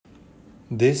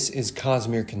This is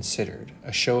Cosmere Considered,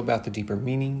 a show about the deeper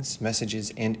meanings,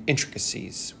 messages, and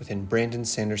intricacies within Brandon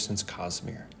Sanderson's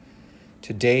Cosmere.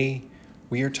 Today,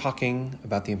 we are talking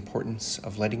about the importance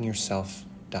of letting yourself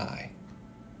die.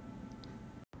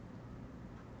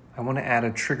 I want to add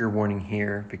a trigger warning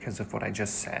here because of what I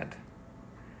just said.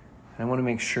 And I want to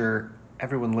make sure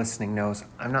everyone listening knows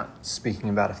I'm not speaking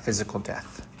about a physical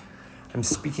death. I'm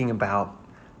speaking about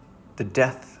the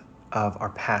death of our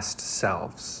past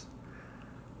selves.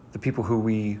 The people who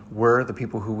we were, the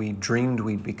people who we dreamed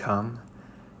we'd become,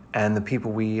 and the people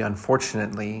we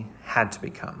unfortunately had to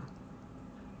become.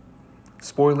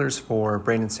 Spoilers for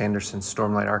Brandon Sanderson's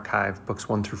Stormlight Archive, books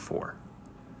 1 through 4.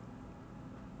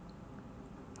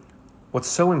 What's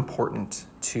so important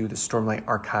to the Stormlight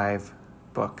Archive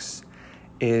books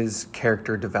is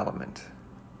character development.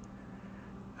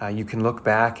 You can look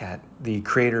back at the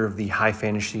creator of the high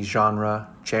fantasy genre,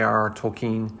 J.R.R.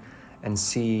 Tolkien, and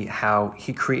see how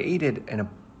he created a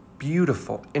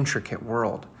beautiful, intricate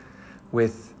world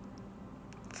with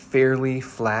fairly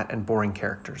flat and boring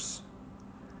characters.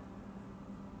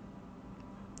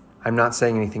 I'm not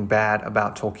saying anything bad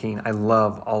about Tolkien. I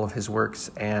love all of his works,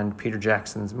 and Peter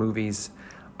Jackson's movies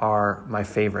are my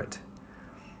favorite.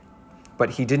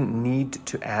 But he didn't need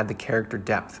to add the character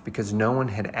depth because no one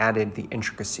had added the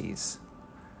intricacies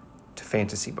to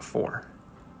fantasy before.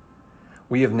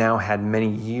 We have now had many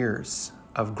years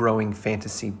of growing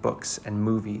fantasy books and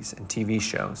movies and TV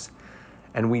shows,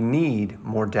 and we need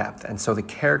more depth. And so the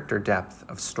character depth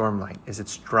of Stormlight is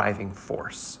its driving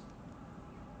force.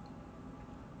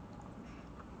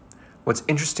 What's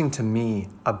interesting to me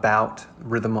about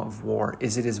Rhythm of War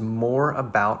is it is more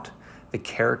about the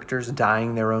characters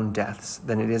dying their own deaths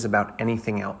than it is about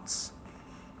anything else.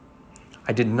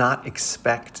 I did not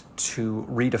expect to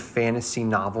read a fantasy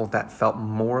novel that felt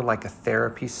more like a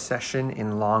therapy session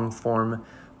in long-form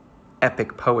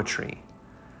epic poetry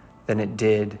than it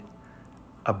did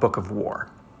a book of war.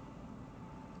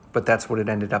 But that's what it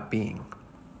ended up being.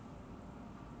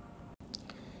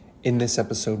 In this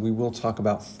episode, we will talk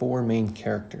about 4 main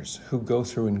characters who go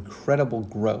through incredible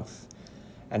growth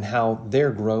and how their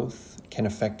growth can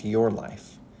affect your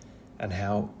life and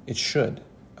how it should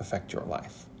affect your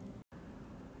life.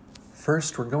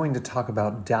 First, we're going to talk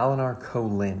about Dalinar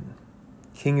Kholin,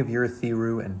 King of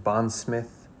Urithiru and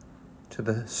bondsmith to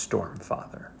the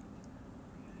Stormfather.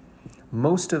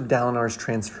 Most of Dalinar's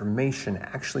transformation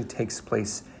actually takes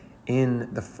place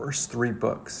in the first 3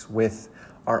 books, with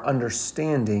our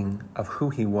understanding of who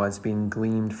he was being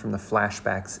gleaned from the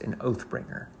flashbacks in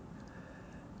Oathbringer.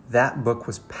 That book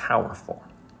was powerful.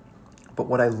 But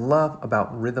what I love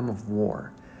about Rhythm of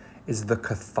War is the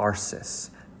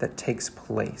catharsis that takes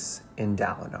place in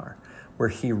Dalinar, where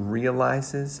he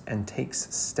realizes and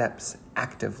takes steps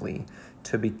actively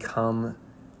to become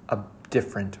a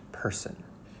different person.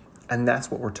 And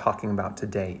that's what we're talking about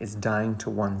today, is dying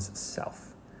to one's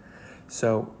self.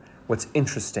 So what's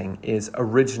interesting is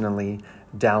originally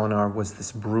Dalinar was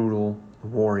this brutal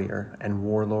warrior and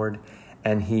warlord,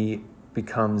 and he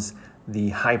becomes the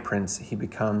high prince, he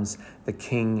becomes the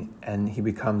king, and he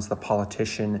becomes the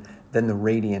politician, then the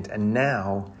radiant, and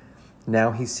now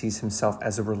he sees himself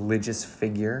as a religious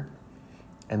figure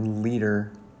and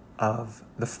leader of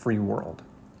the free world.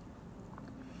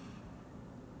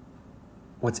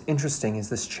 What's interesting is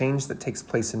this change that takes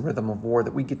place in Rhythm of War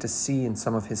that we get to see in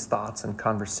some of his thoughts and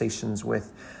conversations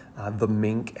with the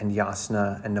Mink and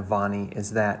Yasna and Navani,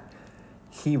 is that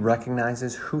he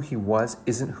recognizes who he was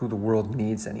isn't who the world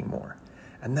needs anymore.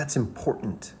 And that's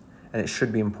important, and it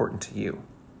should be important to you.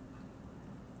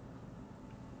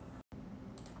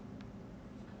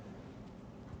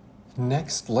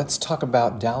 Next, let's talk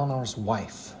about Dalinar's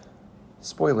wife.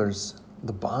 Spoilers,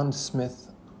 the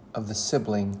bondsmith of the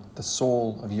sibling, the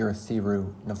soul of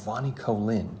Urithiru, Navani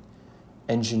Kholin,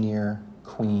 engineer,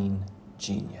 queen,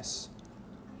 genius.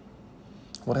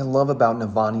 What I love about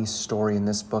Navani's story in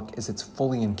this book is it's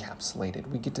fully encapsulated.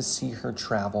 We get to see her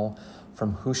travel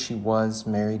from who she was,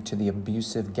 married to the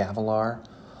abusive Gavilar,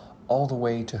 all the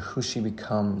way to who she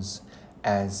becomes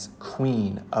as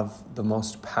queen of the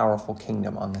most powerful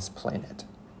kingdom on this planet.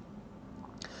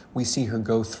 We see her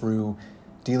go through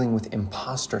dealing with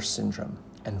imposter syndrome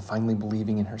and finally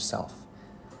believing in herself.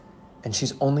 And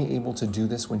she's only able to do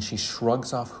this when she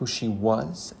shrugs off who she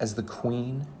was as the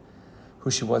queen,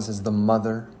 who she was as the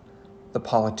mother, the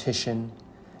politician,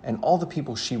 and all the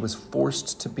people she was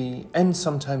forced to be and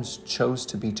sometimes chose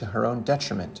to be to her own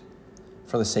detriment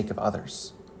for the sake of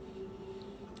others.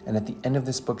 And at the end of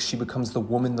this book, she becomes the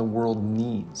woman the world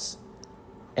needs,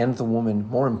 and the woman,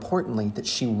 more importantly, that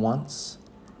she wants,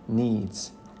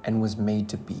 needs, and was made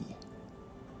to be.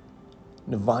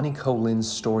 Navani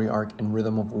Kolin's story arc in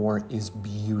Rhythm of War is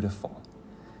beautiful.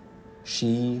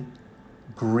 She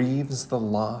grieves the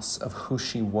loss of who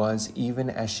she was, even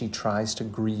as she tries to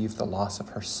grieve the loss of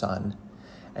her son,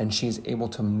 and she is able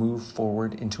to move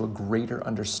forward into a greater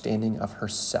understanding of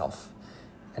herself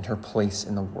and her place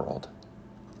in the world.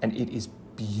 And it is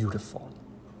beautiful.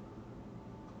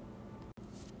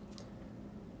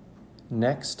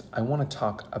 Next, I want to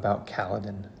talk about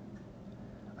Kaladin.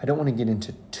 I don't want to get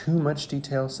into too much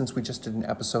detail since we just did an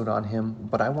episode on him,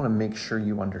 but I want to make sure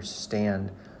you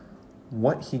understand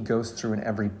what he goes through in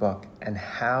every book and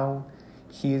how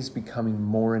he is becoming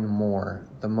more and more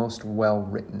the most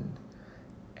well-written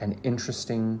and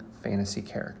interesting fantasy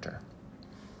character.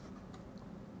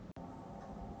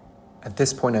 At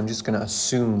this point, I'm just going to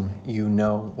assume you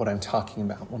know what I'm talking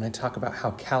about when I talk about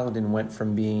how Kaladin went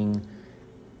from being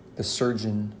the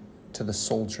surgeon to the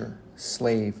soldier,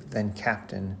 slave, then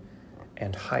captain,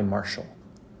 and high marshal.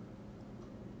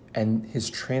 And his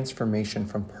transformation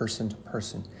from person to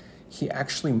person, he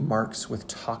actually marks with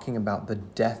talking about the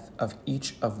death of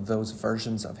each of those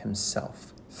versions of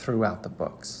himself throughout the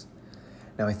books.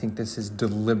 Now, I think this is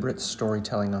deliberate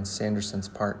storytelling on Sanderson's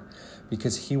part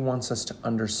because he wants us to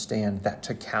understand that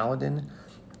to Kaladin,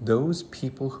 those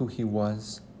people who he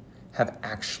was have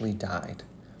actually died.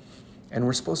 And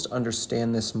we're supposed to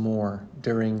understand this more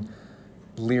during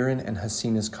Lirin and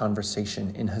Hasina's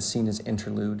conversation in Hasina's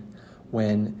interlude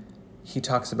when he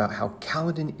talks about how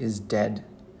Kaladin is dead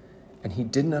and he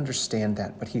didn't understand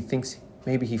that, but he thinks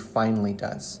maybe he finally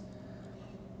does.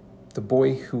 The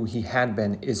boy who he had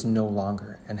been is no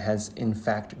longer and has in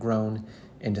fact grown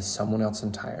into someone else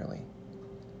entirely.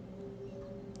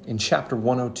 In chapter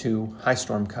 102, High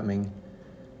Storm Coming,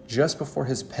 just before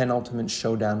his penultimate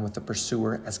showdown with the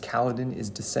pursuer, as Kaladin is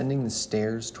descending the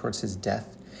stairs towards his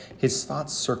death, his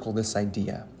thoughts circle this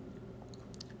idea.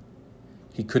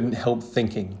 He couldn't help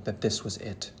thinking that this was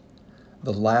it.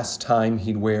 The last time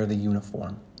he'd wear the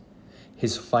uniform.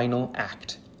 His final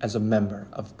act as a member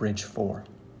of Bridge 4.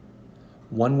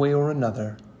 One way or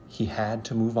another, he had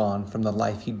to move on from the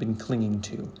life he'd been clinging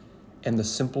to and the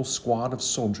simple squad of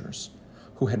soldiers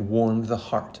who had warmed the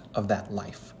heart of that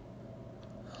life.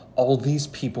 All these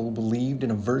people believed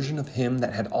in a version of him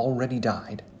that had already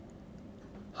died.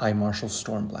 High Marshal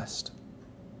Stormblessed.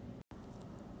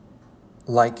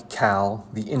 Like Cal,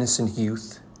 the innocent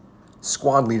youth,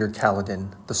 squad leader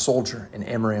Kaladin, the soldier in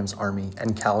Amaram's army,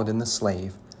 and Kaladin the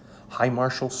slave, High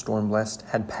Marshal Stormblessed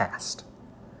had passed.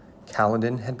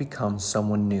 Kaladin had become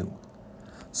someone new,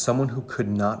 someone who could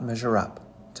not measure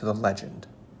up to the legend.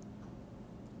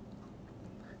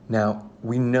 Now,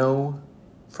 we know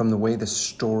from the way the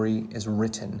story is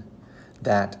written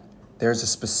that there's a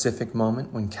specific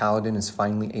moment when Kaladin is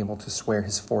finally able to swear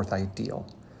his fourth ideal,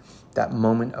 that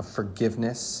moment of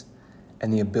forgiveness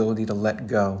and the ability to let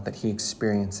go that he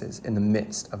experiences in the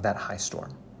midst of that high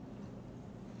storm.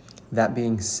 That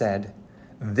being said,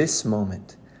 this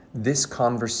moment, this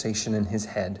conversation in his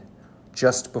head,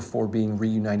 just before being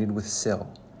reunited with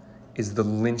Syl, is the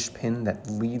linchpin that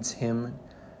leads him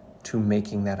to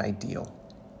making that ideal.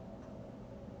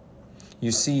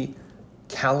 You see,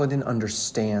 Kaladin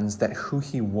understands that who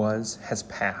he was has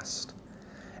passed,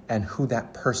 and who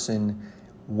that person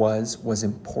was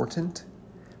important,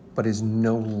 but is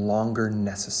no longer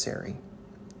necessary,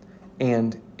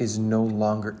 and is no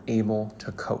longer able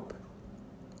to cope.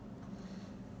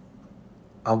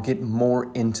 I'll get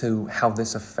more into how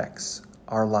this affects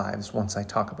our lives once I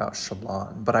talk about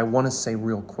Shallan, but I want to say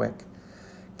real quick,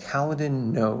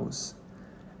 Kaladin knows,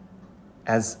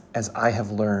 as I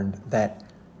have learned, that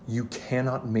you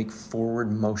cannot make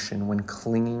forward motion when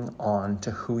clinging on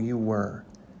to who you were,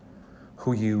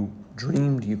 who you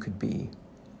dreamed you could be,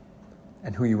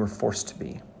 and who you were forced to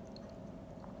be.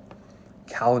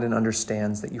 Kaladin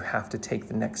understands that you have to take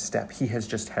the next step. He has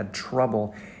just had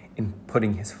trouble in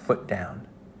putting his foot down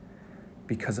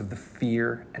because of the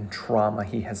fear and trauma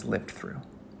he has lived through.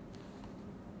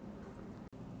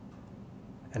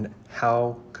 And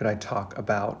how could I talk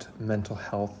about mental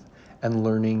health and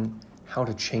learning how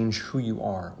to change who you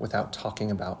are without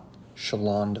talking about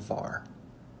Shallan Devar?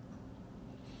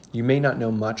 You may not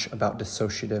know much about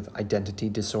dissociative identity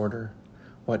disorder,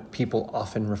 what people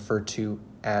often refer to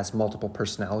as multiple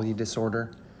personality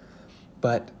disorder,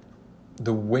 but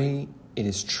the way it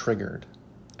is triggered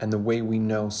and the way we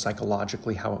know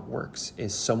psychologically how it works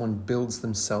is someone builds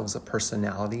themselves a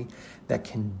personality that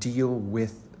can deal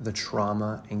with the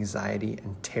trauma, anxiety,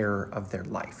 and terror of their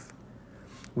life.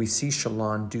 We see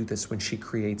Shallan do this when she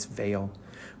creates Veil.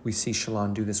 We see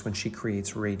Shallan do this when she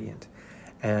creates Radiant.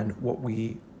 And what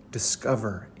we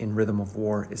discover in Rhythm of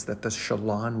War is that the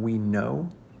Shallan we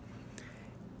know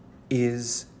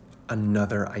is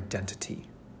another identity,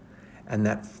 and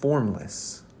that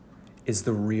formless is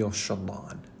the real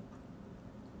Shallan.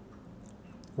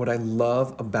 What I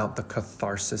love about the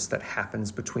catharsis that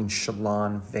happens between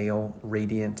Shallan, Veil,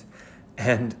 Radiant,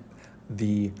 and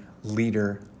the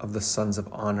leader of the Sons of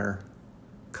Honor,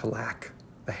 Kalak,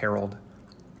 the Herald,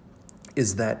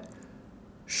 is that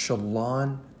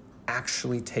Shallan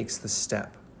actually takes the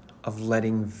step of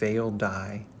letting Veil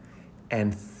die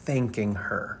and thanking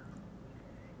her.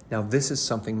 Now, this is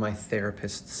something my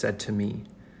therapist said to me.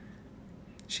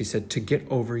 She said, to get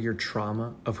over your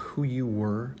trauma of who you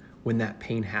were when that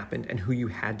pain happened and who you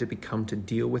had to become to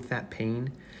deal with that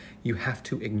pain, you have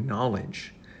to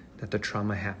acknowledge that the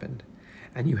trauma happened.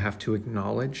 And you have to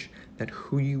acknowledge that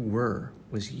who you were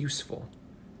was useful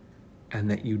and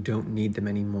that you don't need them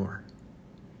anymore.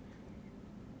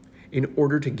 In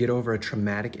order to get over a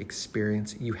traumatic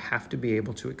experience, you have to be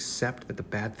able to accept that the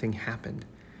bad thing happened.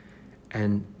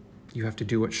 And you have to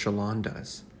do what Shallan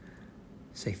does.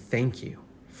 Say thank you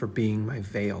for being my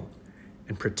veil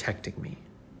and protecting me.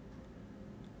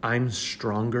 I'm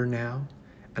stronger now,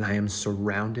 and I am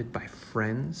surrounded by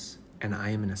friends, and I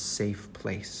am in a safe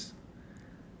place.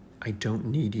 I don't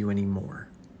need you anymore.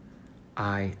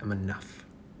 I am enough.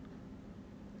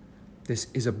 This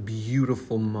is a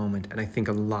beautiful moment, and I think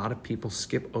a lot of people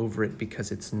skip over it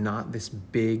because it's not this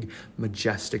big,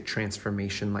 majestic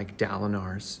transformation like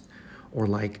Dalinar's or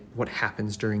like what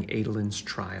happens during Adolin's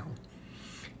trial.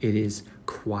 It is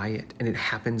quiet, and it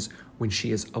happens when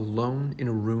she is alone in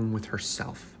a room with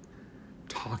herself,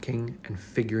 talking and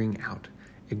figuring out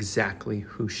exactly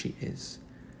who she is.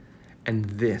 And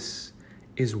this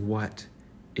is what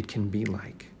it can be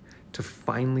like to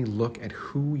finally look at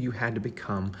who you had to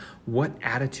become, what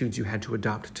attitudes you had to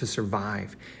adopt to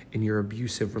survive in your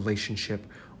abusive relationship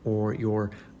or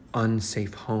your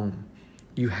unsafe home.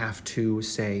 You have to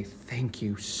say, thank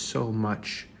you so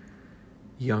much,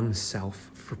 young self,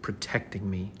 for protecting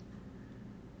me.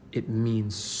 It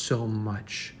means so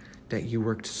much that you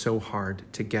worked so hard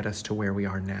to get us to where we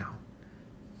are now.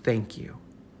 Thank you.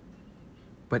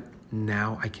 But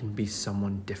now I can be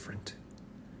someone different.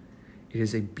 It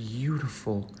is a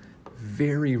beautiful,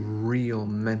 very real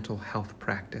mental health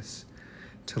practice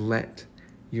to let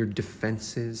your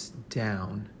defenses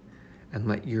down and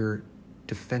let your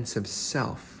defensive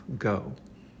self go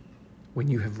when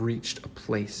you have reached a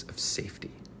place of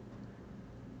safety.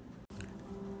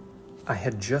 I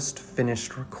had just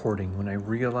finished recording when I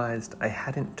realized I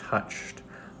hadn't touched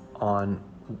on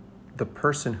the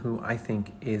person who I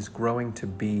think is growing to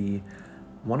be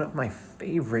one of my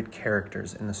favorite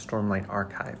characters in the Stormlight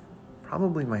Archive,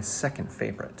 probably my second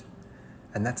favorite,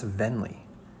 and that's Venli.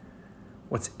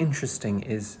 What's interesting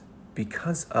is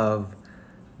because of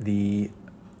the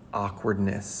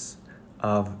awkwardness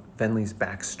of Venli's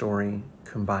backstory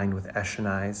combined with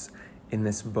Eshonai's in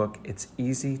this book, it's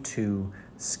easy to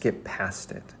skip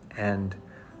past it. And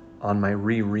on my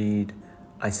reread,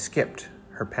 I skipped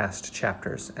her past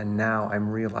chapters, and now I'm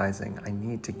realizing I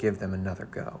need to give them another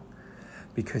go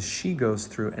because she goes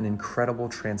through an incredible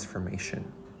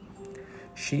transformation.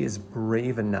 She is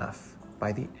brave enough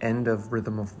by the end of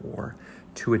Rhythm of War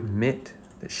to admit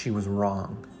that she was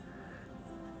wrong.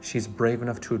 She's brave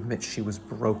enough to admit she was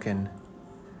broken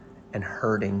and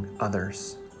hurting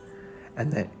others,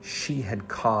 and that she had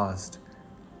caused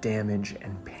damage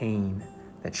and pain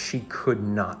that she could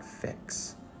not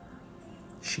fix.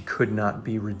 She could not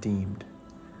be redeemed.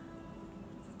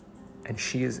 And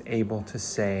she is able to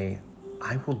say,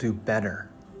 I will do better.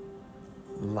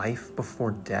 Life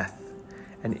before death.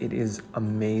 And it is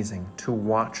amazing to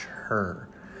watch her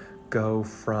go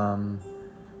from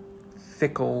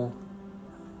fickle,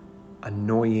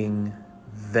 annoying,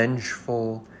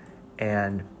 vengeful,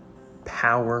 and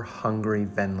power-hungry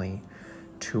Venli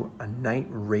to a knight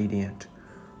radiant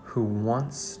who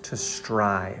wants to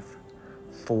strive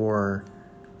for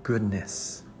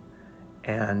goodness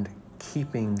and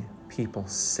keeping people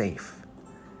safe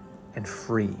and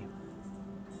free.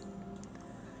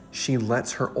 She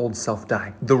lets her old self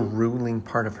die, the ruling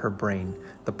part of her brain,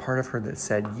 the part of her that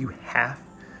said, you have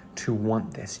to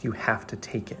want this, you have to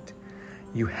take it,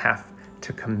 you have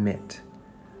to commit.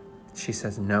 She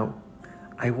says, no,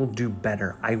 I will do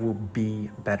better, I will be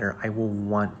better, I will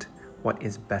want what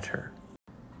is better.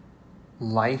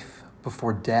 Life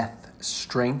before death,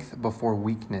 strength before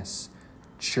weakness,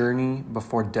 journey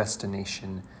before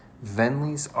destination.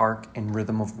 Venli's arc in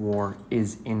Rhythm of War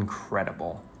is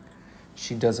incredible.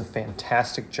 She does a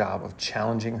fantastic job of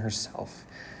challenging herself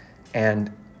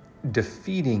and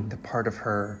defeating the part of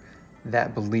her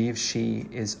that believes she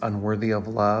is unworthy of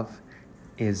love,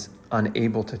 is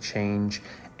unable to change,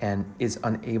 and is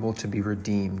unable to be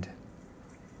redeemed.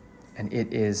 And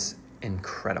it is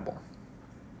incredible.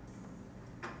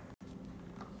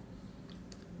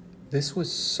 This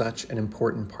was such an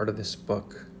important part of this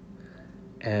book.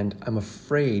 And I'm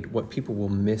afraid what people will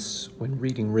miss when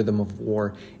reading Rhythm of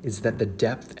War is that the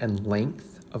depth and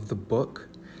length of the book,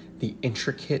 the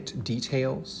intricate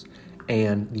details,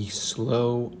 and the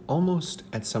slow, almost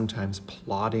at sometimes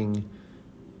plodding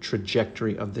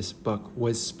trajectory of this book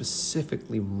was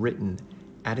specifically written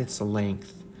at its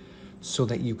length so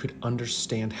that you could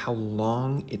understand how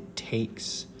long it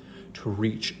takes to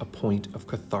reach a point of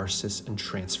catharsis and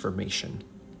transformation.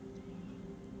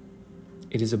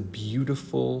 It is a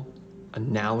beautiful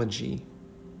analogy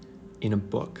in a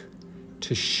book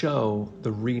to show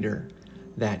the reader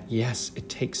that, yes, it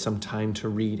takes some time to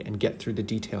read and get through the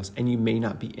details, and you may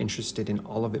not be interested in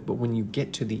all of it, but when you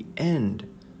get to the end,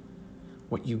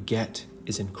 what you get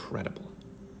is incredible.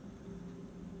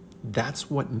 That's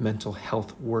what mental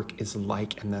health work is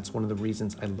like, and that's one of the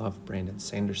reasons I love Brandon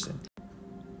Sanderson.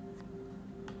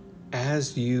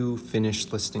 As you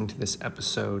finish listening to this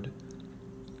episode,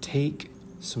 take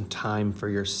some time for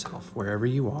yourself wherever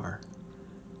you are.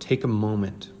 Take a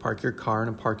moment, park your car in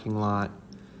a parking lot,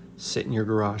 sit in your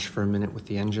garage for a minute with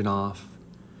the engine off,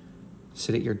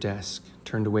 sit at your desk,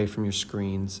 turned away from your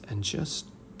screens, and just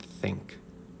think.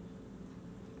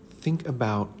 Think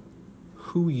about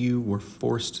who you were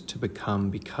forced to become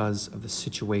because of the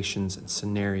situations and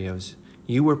scenarios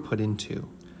you were put into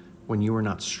when you were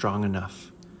not strong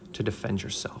enough to defend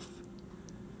yourself.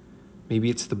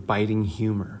 Maybe it's the biting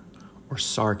humor or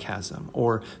sarcasm,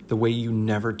 or the way you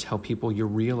never tell people your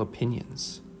real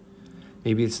opinions.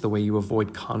 Maybe it's the way you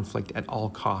avoid conflict at all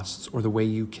costs, or the way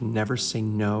you can never say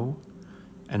no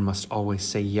and must always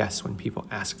say yes when people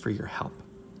ask for your help.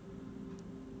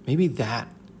 Maybe those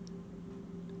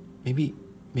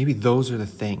are the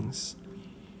things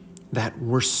that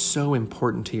were so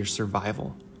important to your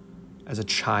survival as a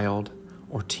child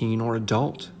or teen or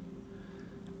adult.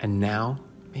 And now,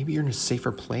 maybe you're in a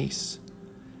safer place.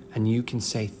 And you can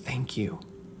say, thank you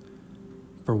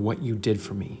for what you did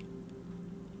for me.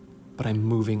 But I'm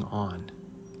moving on.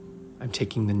 I'm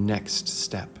taking the next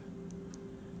step.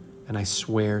 And I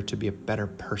swear to be a better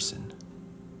person.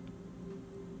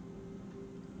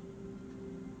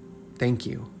 Thank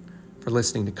you for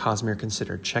listening to Cosmere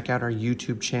Considered. Check out our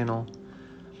YouTube channel.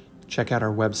 Check out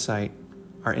our website,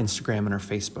 our Instagram, and our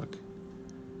Facebook.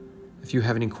 If you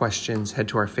have any questions, head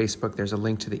to our Facebook. There's a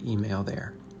link to the email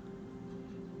there.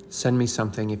 Send me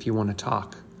something if you want to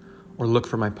talk, or look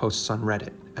for my posts on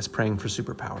Reddit as Praying for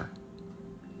Superpower.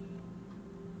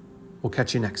 We'll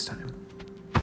catch you next time.